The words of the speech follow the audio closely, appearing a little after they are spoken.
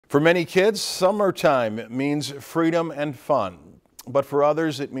For many kids, summertime means freedom and fun, but for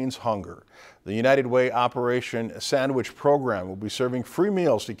others it means hunger. The United Way Operation Sandwich program will be serving free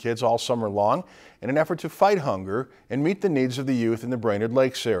meals to kids all summer long in an effort to fight hunger and meet the needs of the youth in the Brainerd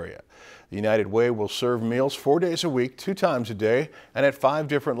Lakes area. The United Way will serve meals 4 days a week, 2 times a day, and at 5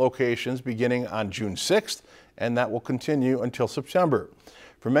 different locations beginning on June 6th, and that will continue until September.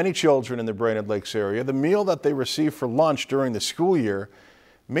 For many children in the Brainerd Lakes area, the meal that they receive for lunch during the school year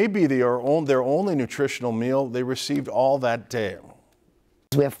may be their only nutritional meal they received all that day.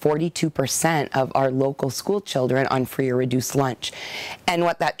 We have 42% of our local school children on free or reduced lunch. And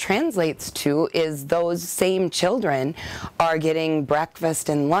what that translates to is those same children are getting breakfast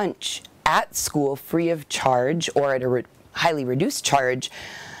and lunch at school free of charge or at a highly reduced charge.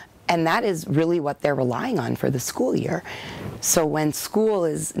 And that is really what they're relying on for the school year. So when school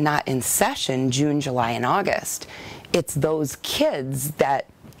is not in session, June, July, and August, it's those kids that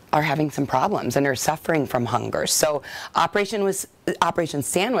are having some problems and are suffering from hunger. So Operation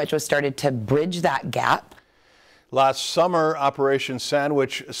Sandwich was started to bridge that gap. Last summer, Operation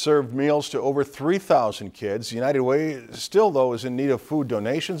Sandwich served meals to over 3,000 kids. United Way still, though, is in need of food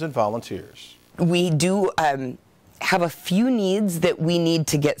donations and volunteers. We do have a few needs that we need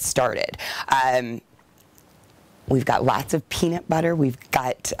to get started. We've got lots of peanut butter, we've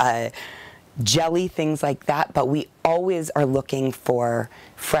got jelly, things like that, but we always are looking for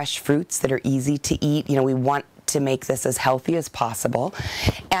fresh fruits that are easy to eat. You know, we want to make this as healthy as possible.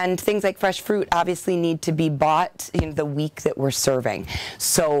 And things like fresh fruit obviously need to be bought in the week that we're serving.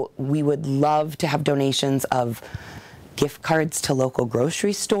 So we would love to have donations of gift cards to local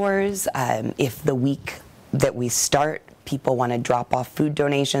grocery stores. If the week that we start, people want to drop off food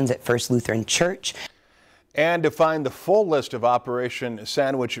donations at First Lutheran Church. And to find the full list of Operation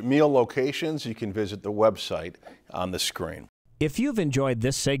Sandwich meal locations, you can visit the website on the screen. If you've enjoyed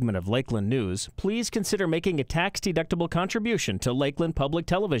this segment of Lakeland News, please consider making a tax-deductible contribution to Lakeland Public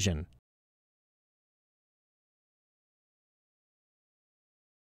Television.